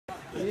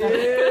Yeah.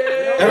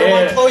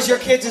 Everyone close your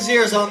kids'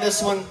 ears on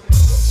this one.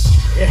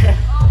 Yeah.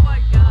 Oh my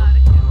god.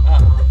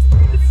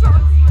 This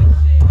song's my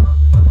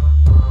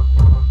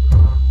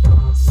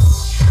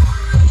shit.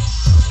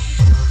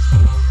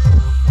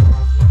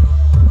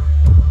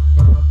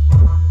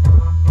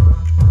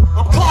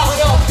 I'm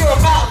climbing up your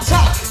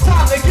mountaintop.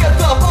 Time to get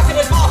the bucket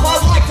and mop. I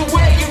like the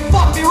way you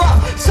fuck me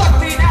up.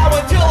 Suck me now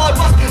until I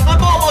bust.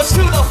 I'm almost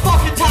to the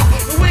fucking top.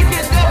 The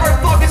weekend never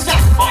fucking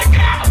stops. My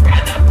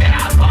girlfriend, the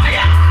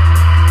vampire.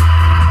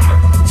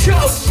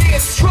 Choke me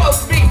and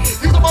stroke me. Use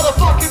the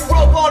motherfucking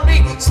rope on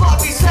me.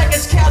 Sloppy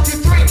seconds, count to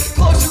 3.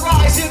 Close your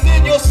eyes and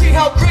then you'll see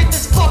how great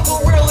this fuck will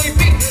really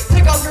be.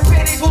 Take off your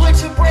panties, we'll lick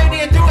some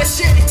brandy and do a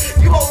shit.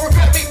 You won't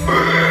regret me.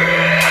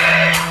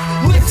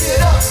 Lick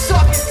it up,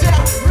 suck it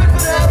down, rip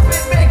it up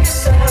and make it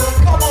sound.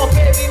 Come on,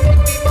 baby,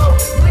 make me moan.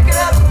 Lick it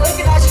up, lick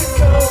it, I should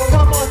go.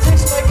 Come on,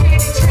 taste my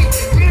candy treat.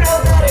 You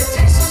know that it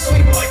tastes so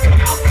sweet. Like a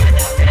girlfriend,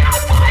 the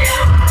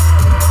vampire.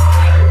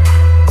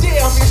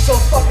 Damn, you're so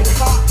fucking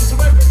hot. Just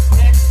remember,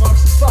 next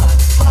marks the spot.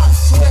 Hot,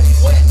 sweaty,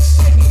 wet,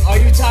 sticky. Are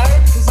you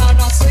tired? Cause I'm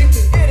not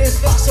sleeping. It is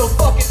not so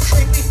fucking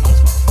creepy. I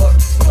just wanna fuck.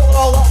 Fill it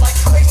all out like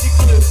crazy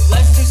glue.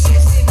 Let's do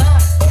 69.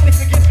 Only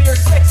forgive me your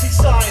sexy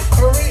sign.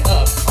 Hurry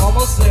up,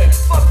 almost there.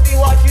 Fuck me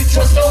like you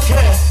just don't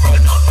care. From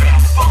the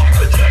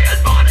vampire, day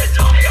and my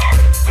desire.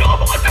 Come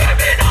on,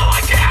 baby, now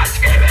I can't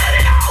scream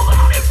it out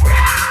loud and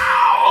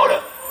proud.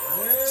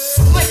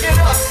 Lick it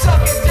up,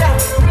 suck it down,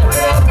 rip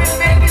it up and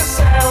make it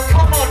sound.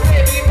 Come on,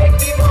 baby, make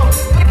me moan.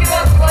 Lick it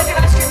up like an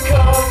ice cream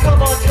cone.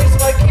 Come on, taste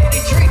my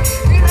candy treat.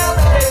 You know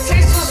that it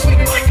tastes so sweet.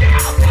 Like a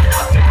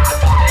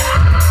vampire.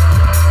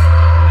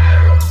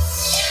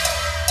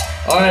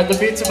 Alright, the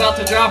beat's about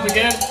to drop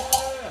again.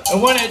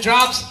 And when it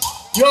drops,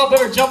 you all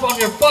better jump on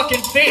your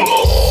fucking feet.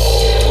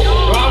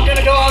 Or I'm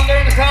gonna go out there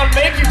in the crowd and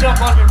make you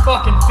jump on your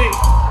fucking feet.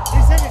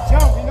 He said to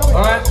jump, you know.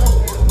 Alright?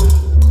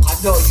 I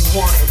know you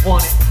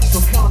want it,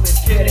 so come and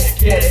get it.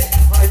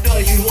 I know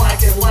you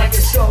like it,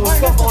 so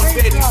come on,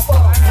 baby,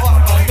 fuck me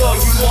hard. I know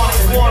you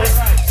want it,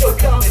 so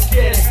come and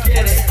get it.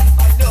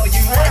 I know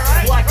you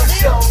like it,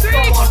 so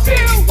come on,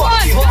 baby,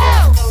 fuck me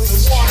hard. I know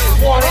you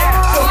want it,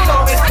 so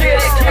come and get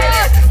it.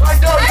 I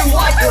know you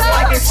like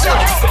it, so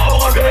come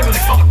on, baby,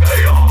 fuck me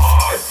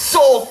hard.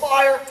 Soul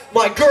fire,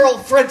 my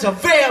girlfriend's a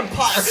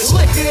vampire.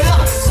 Lick it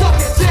up, suck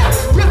it down,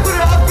 rip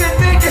it up and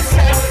make it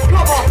sound.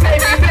 Come on,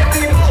 baby, make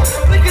me move.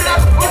 Lick it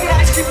up like an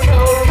ice cream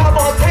cone. Come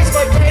on, taste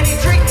my candy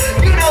drink.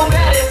 You know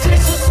that it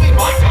tastes so sweet.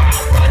 My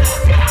girlfriend's a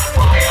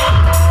vampire.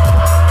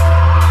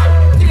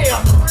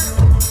 Damn.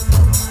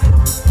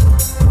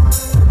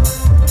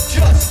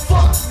 Just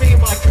fuck me,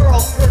 my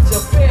girlfriend's a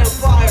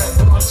vampire.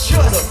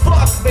 Just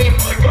fuck me,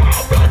 my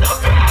girlfriend's a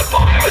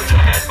vampire.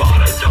 Dead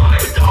body,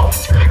 don't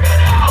scream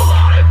it out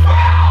loud and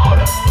proud.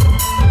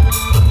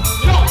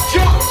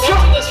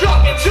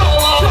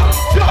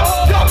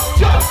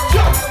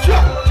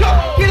 Jump.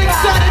 Get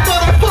excited,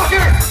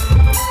 motherfucker!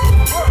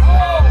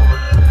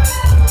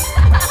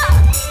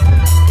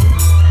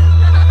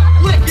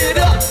 Lick it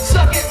up,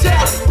 suck it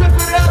down, rip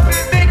it up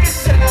and make it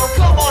sound.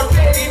 Come on,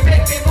 baby,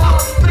 make me moan.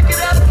 Lick it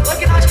up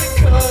like an ice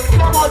cream cone.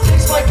 Come on,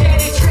 taste my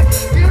candy trip.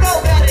 You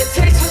know that it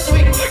tastes so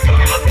sweet.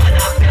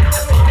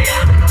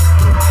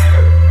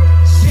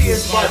 She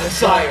is my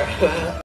desire.